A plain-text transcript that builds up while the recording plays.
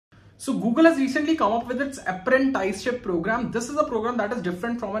So Google has recently come up with its apprenticeship program. This is a program that is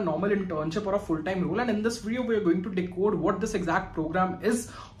different from a normal internship or a full-time role. And in this video, we are going to decode what this exact program is,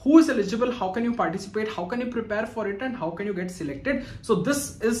 who is eligible, how can you participate, how can you prepare for it, and how can you get selected. So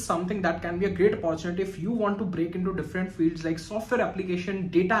this is something that can be a great opportunity if you want to break into different fields like software application,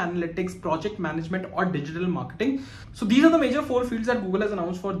 data analytics, project management, or digital marketing. So these are the major 4 fields that Google has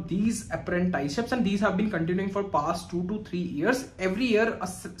announced for these apprenticeships, and these have been continuing for past 2 to 3 years. Every year a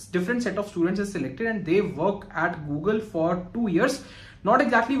different set of students is selected and they work at Google for 2 years. Not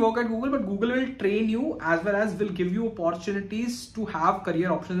exactly work at Google, but Google will train you as well as will give you opportunities to have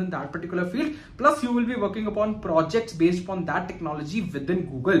career options in that particular field. Plus you will be working upon projects based upon that technology within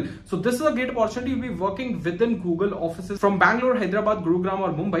Google. So this is a great opportunity. You'll be working within Google offices from Bangalore, Hyderabad, Gurugram, or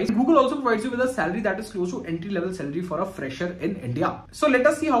Mumbai. Google also provides you with a salary that is close to entry-level salary for a fresher in India. So let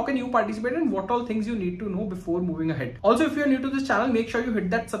us see how can you participate and what all things you need to know before moving ahead. Also, if you are new to this channel, make sure you hit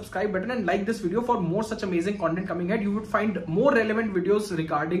that subscribe button and like this video for more such amazing content coming ahead. You would find more relevant videos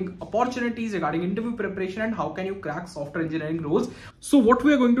regarding opportunities, regarding interview preparation, and how can you crack software engineering roles. So what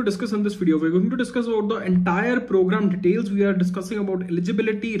we are going to discuss in this video, we're going to discuss about the entire program details. We are discussing about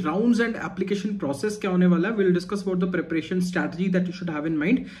eligibility, rounds, and application process kya hone wala. We'll discuss about the preparation strategy that you should have in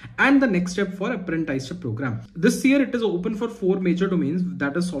mind and the next step for apprenticeship program. This year it is open for 4 major domains,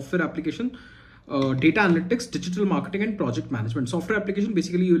 that is software application, data analytics, digital marketing, and project management. Software application,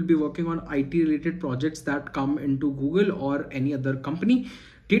 basically you will be working on IT related projects that come into Google or any other company.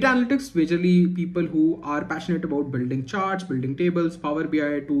 Data analytics, majorly people who are passionate about building charts, building tables, Power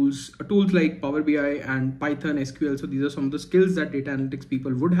BI tools like Power BI and Python, SQL. So these are some of the skills that data analytics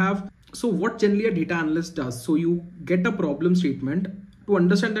people would have. So what generally a data analyst does, so you get a problem statement. To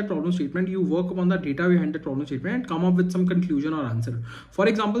understand that problem statement, you work upon the data behind the problem statement and come up with some conclusion or answer. For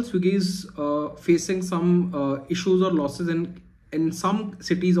example, Swiggy is facing some issues or losses in some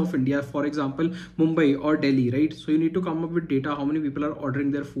cities of India, for example, Mumbai or Delhi, right? So you need to come up with data, how many people are ordering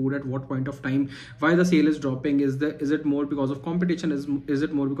their food at what point of time, why the sale is dropping, is it more because of competition, is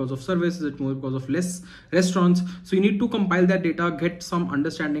it more because of service, is it more because of less restaurants? So you need to compile that data, get some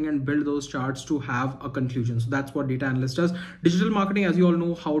understanding, and build those charts to have a conclusion. So that's what data analyst does. Digital marketing, as you all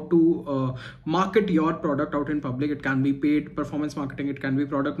know, how to market your product out in public. It can be paid performance marketing, it can be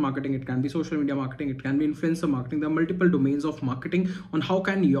product marketing, it can be social media marketing, it can be influencer marketing. There are multiple domains of marketing on how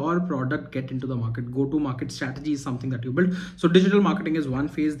can your product get into the market. Go to market strategy is something that you build. So digital marketing is one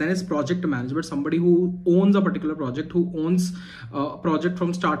phase. Then is project management, somebody who owns a particular project, who owns a project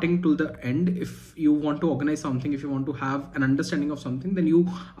from starting till the end. If you want to organize something, if you want to have an understanding of something, then you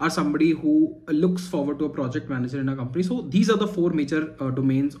are somebody who looks forward to a project manager in a company. So these are the 4 major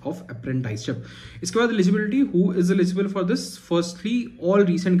domains of apprenticeship. Iske baad eligibility, who is eligible for this? Firstly, all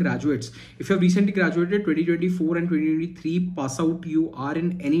recent graduates. If you have recently graduated 2024 and 2023, pass out, you are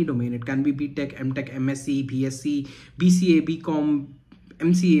in any domain. It can be BTech, MTech, MSc, BSc, BCA, BCom,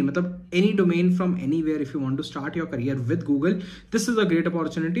 MCA, matlab any domain from anywhere. If you want to start your career with Google, this is a great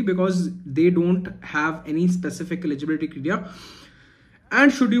opportunity because they don't have any specific eligibility criteria. And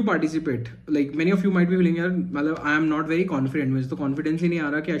should you participate? Like many of you might be feeling here, I am not very confident. Means the confidence in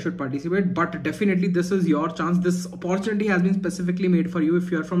I should participate, but definitely this is your chance. This opportunity has been specifically made for you. If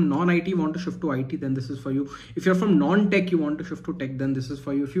you are from non-IT, you want to shift to IT, then this is for you. If you're from non-tech, you want to shift to tech, then this is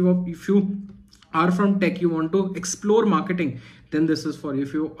for you. If you are from tech, you want to explore marketing, then this is for you.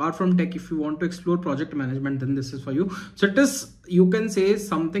 If you are from tech, if you want to explore project management, then this is for you. So it is, you can say,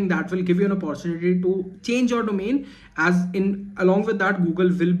 something that will give you an opportunity to change your domain. As in, along with that, Google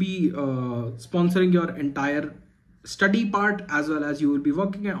will be sponsoring your entire study part, as well as you will be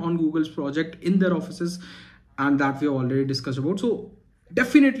working on Google's project in their offices, and that we have already discussed about. So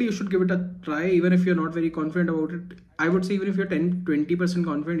definitely you should give it a try, even if you're not very confident about it. I would say even if you're 10-20%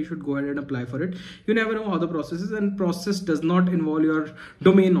 confident, you should go ahead and apply for it. You never know how the process is, and process does not involve your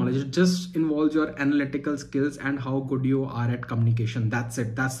domain knowledge. It just involves your analytical skills and how good you are at communication. That's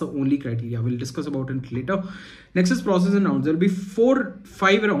it. That's the only criteria. We'll discuss about it later. Next is process and rounds. There will be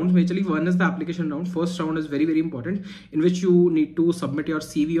 5 rounds. Majorly, one is the application round. First round is very, very important, in which you need to submit your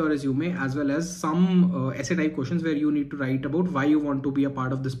CV or resume, as well as some essay type questions where you need to write about why you want to be a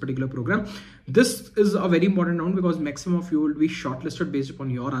part of this particular program. This is a very important round because maximum of you will be shortlisted based upon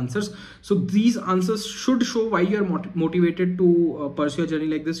your answers. So these answers should show why you are motivated to pursue a journey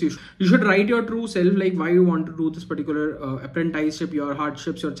like this. You should write your true self, like why you want to do this particular apprenticeship, your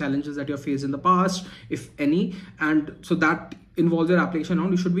hardships, your challenges that you have faced in the past, if any. And so that involves your application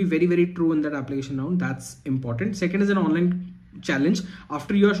round. You should be very, very true in that application round. That's important. Second is an online challenge.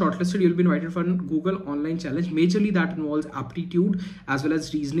 After you are shortlisted, you'll be invited for a Google online challenge. Majorly that involves aptitude as well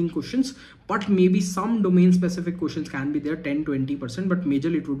as reasoning questions, but maybe some domain specific questions can be there, 10-20%, but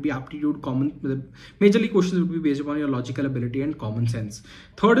majorly it would be aptitude, majorly questions would be based upon your logical ability and common sense.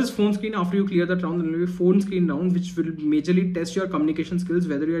 Third is phone screen. After you clear that round, there will be phone screen round, which will majorly test your communication skills,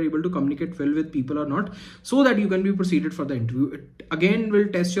 whether you are able to communicate well with people or not, so that you can be proceeded for the interview. It again will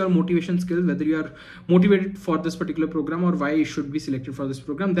test your motivation skills, whether you are motivated for this particular program or why you should be selected for this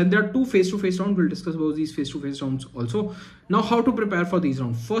program. Then there are 2 face-to-face rounds. We'll discuss about these face-to-face rounds also. Now, how to prepare for these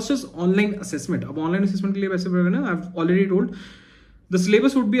rounds? First is online assessment. अब online assessment के लिए वैसे programme है, I've already told. The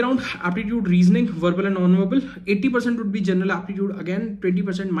syllabus would be around aptitude, reasoning, verbal and non-verbal. 80% would be general aptitude. Again,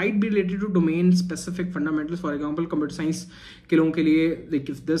 20% might be related to domain specific fundamentals. For example, computer science के लोगों के लिए, like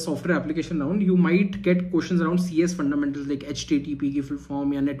if there's software application round, you might get questions around CS fundamentals like HTTP की full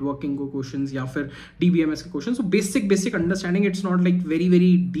form या networking को questions या फिर DBMS के questions. So basic understanding. It's not like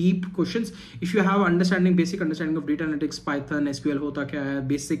very deep questions. If you have basic understanding of data analytics, Python, SQL होता क्या है,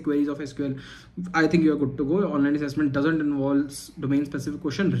 basic queries of SQL, I think you are good to go. Online assessment doesn't involve domain specific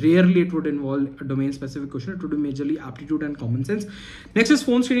question. Rarely it would involve a domain specific question. It would be majorly aptitude and common sense. Next is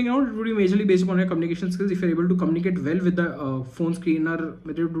phone screening round. It would be majorly based upon your communication skills. If you're able to communicate well with the phone screener,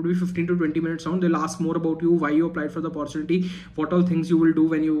 it would be 15 to 20 minutes round. They'll ask more about you, why you applied for the opportunity, what all things you will do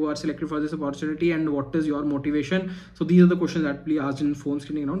when you are selected for this opportunity, and what is your motivation. So these are the questions that will be asked in phone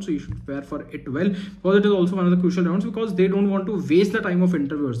screening round. So you should prepare for it well, because it is also one of the crucial rounds, because they don't want to waste the time of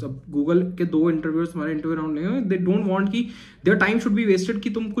interviewers. Google के 2 interviewers हमारे interview round नहीं है. They don't want कि their time should be wasted कि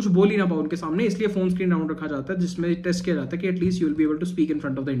तुम कुछ बोल ही ना पाओ उनके सामने, इसलिए फोन स्क्रीन राउंड रखा जाता है, जिसमें टेस्ट किया जाता है कि at least you will be able to speak in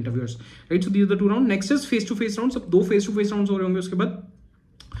front of the interviewers, right. So these are the 2 round. Next is face to face round. सब 2 फेस टू फेस राउंड्स हो रहे होंगे. उसके बाद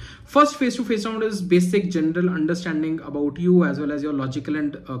first face to face round is basic general understanding about you as well as your logical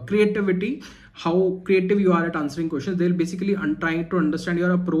and creativity, how creative you are at answering questions. They'll basically trying to understand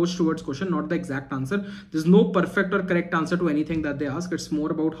your approach towards question, not the exact answer. There's no perfect or correct answer to anything that they ask. It's more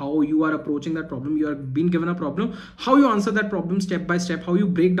about how you are approaching that problem. You are being given a problem, how you answer that problem step by step, how you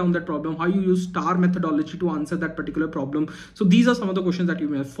break down that problem, how you use STAR methodology to answer that particular problem. So these are some of the questions that you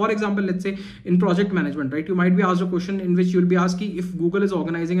may have. For example, let's say in project management, right, you might be asked a question in which you'll be asking if Google is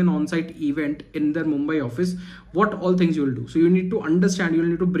organizing an on-site event in their Mumbai office, what all things you will do. So you need to understand, you will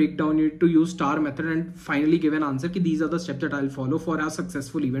need to break down, you need to use STAR method and finally give an answer. These are the steps that I'll follow for a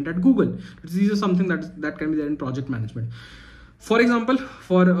successful event at Google. These are something that can be there in project management. For example,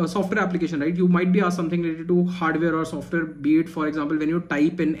 for a software application, right, you might be asked something related to hardware or software, be it, for example, when you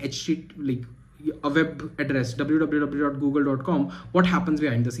type in like a web address www.google.com, what happens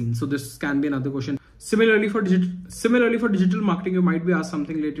behind the scenes. So this can be another question. Similarly for digital marketing, you might be asked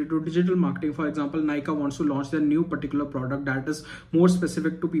something related to digital marketing. For example, Nike wants to launch their new particular product that is more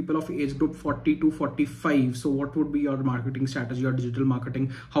specific to people of age group 40 to 45. So what would be your marketing strategy or digital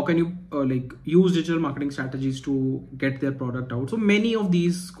marketing? How can you like use digital marketing strategies to get their product out? So many of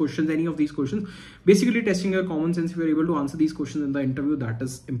these questions, any of these questions, basically testing your common sense. If you're able to answer these questions in the interview, that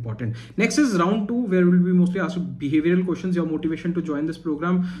is important. Next is round 2, where we'll be mostly asked behavioral questions, your motivation to join this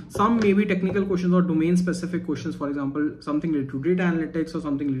program. Some may be technical questions or domain specific questions. For example, something related to data analytics or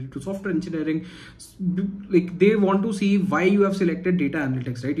something related to software engineering. Like they want to see why you have selected data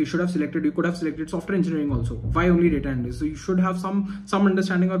analytics, right? You could have selected software engineering also. Why only data analytics? So you should have some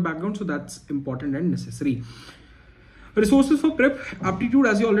understanding or background. So that's important and necessary. Resources for prep. Aptitude,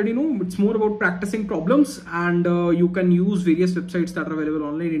 as you already know, it's more about practicing problems, and you can use various websites that are available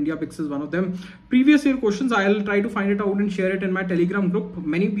online. India Pix is one of them. Previous year questions, I'll try to find it out and share it in my Telegram group.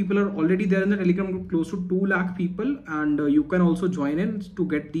 Many people are already there in the Telegram group, close to 2 lakh people, and you can also join in to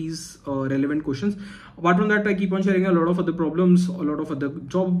get these relevant questions. Apart from that, I keep on sharing a lot of other problems, a lot of other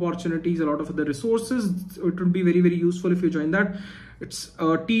job opportunities, a lot of other resources. It would be very useful if you join that. It's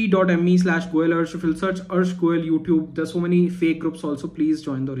t.me/GoelUrsh. If you'll search Ursh Goel YouTube, there's so many fake groups also. Please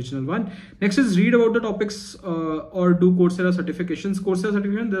join the original one. Next is read about the topics or do Coursera certifications. Coursera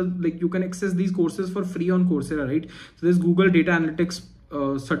certification, like you can access these courses for free on Coursera, right? So there's Google Data Analytics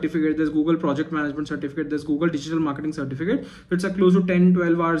certificate, there's Google Project Management certificate, there's Google Digital Marketing certificate. It's a close to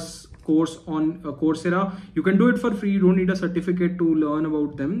 10-12 hours course on Coursera. You can do it for free. You don't need a certificate to learn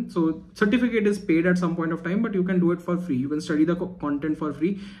about them. So certificate is paid at some point of time, but you can do it for free. You can study the content for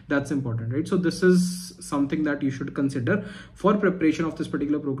free. That's important, right? So this is something that you should consider for preparation of this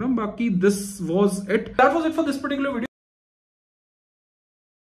particular program. Baki, this was it. That was it for this particular video.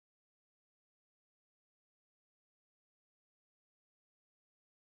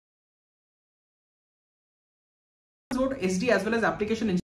 About SD as well as application engineering.